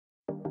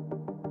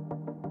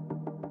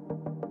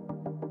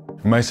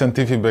My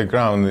scientific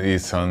background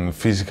is on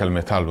physical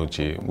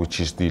metallurgy,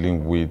 which is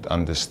dealing with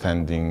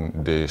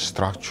understanding the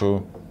structure,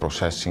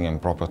 processing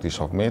and properties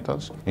of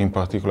metals. In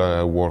particular,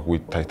 I work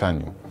with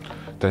titanium.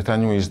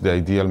 Titanium is the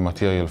ideal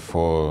material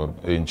for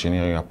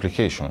engineering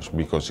applications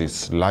because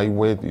it's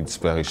lightweight, it's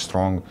very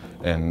strong,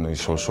 and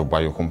it's also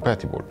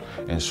biocompatible.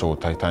 And so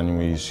titanium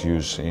is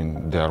used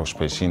in the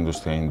aerospace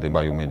industry and the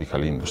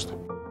biomedical industry.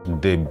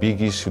 The big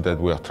issue that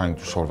we are trying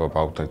to solve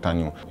about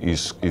titanium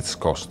is its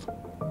cost.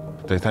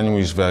 Titanium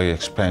is very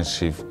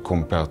expensive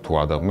compared to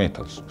other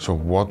metals. So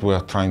what we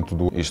are trying to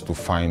do is to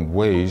find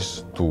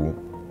ways to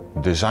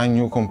design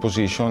new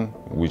compositions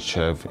which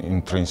have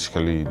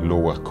intrinsically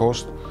lower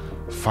cost,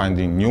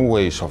 finding new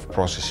ways of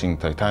processing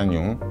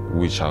titanium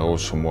which are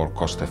also more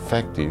cost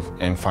effective,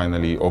 and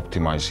finally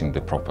optimizing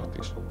the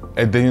properties.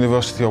 At the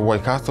University of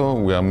Waikato,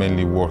 we are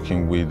mainly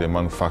working with a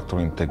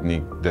manufacturing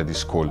technique that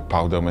is called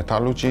powder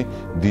metallurgy.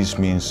 This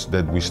means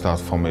that we start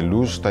from a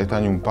loose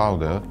titanium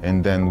powder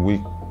and then we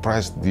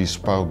press this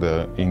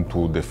powder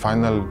into the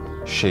final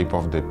shape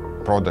of the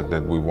product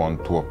that we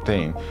want to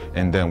obtain,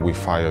 and then we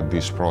fire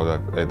this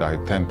product at high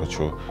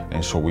temperature,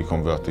 and so we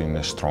convert it in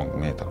a strong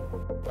metal.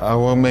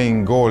 Our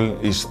main goal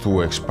is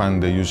to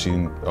expand the use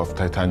of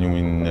titanium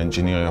in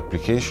engineering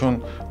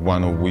application,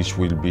 one of which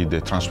will be the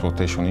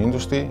transportation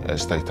industry,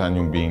 as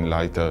titanium being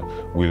lighter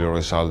will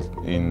result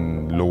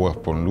in lower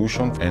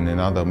pollution, and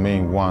another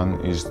main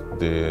one is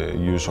the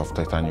use of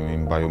titanium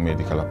in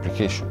biomedical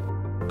application.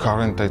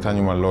 Current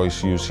titanium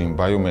alloys used in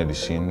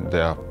biomedicine,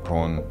 they are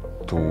prone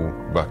to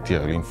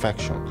bacterial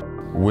infection.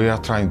 We are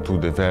trying to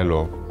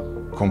develop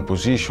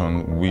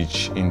compositions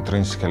which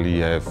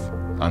intrinsically have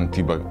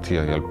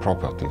antibacterial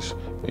properties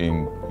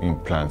in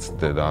plants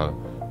that are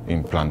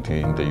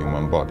implanted in the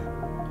human body.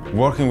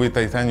 Working with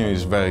titanium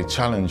is very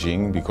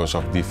challenging because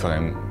of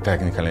different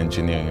technical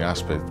engineering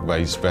aspects,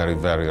 but it's very,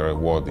 very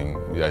rewarding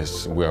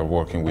as we are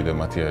working with a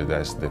material that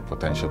has the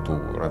potential to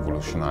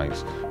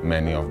revolutionize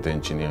many of the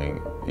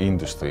engineering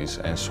industries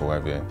and so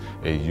have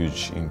a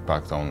huge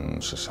impact on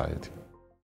society.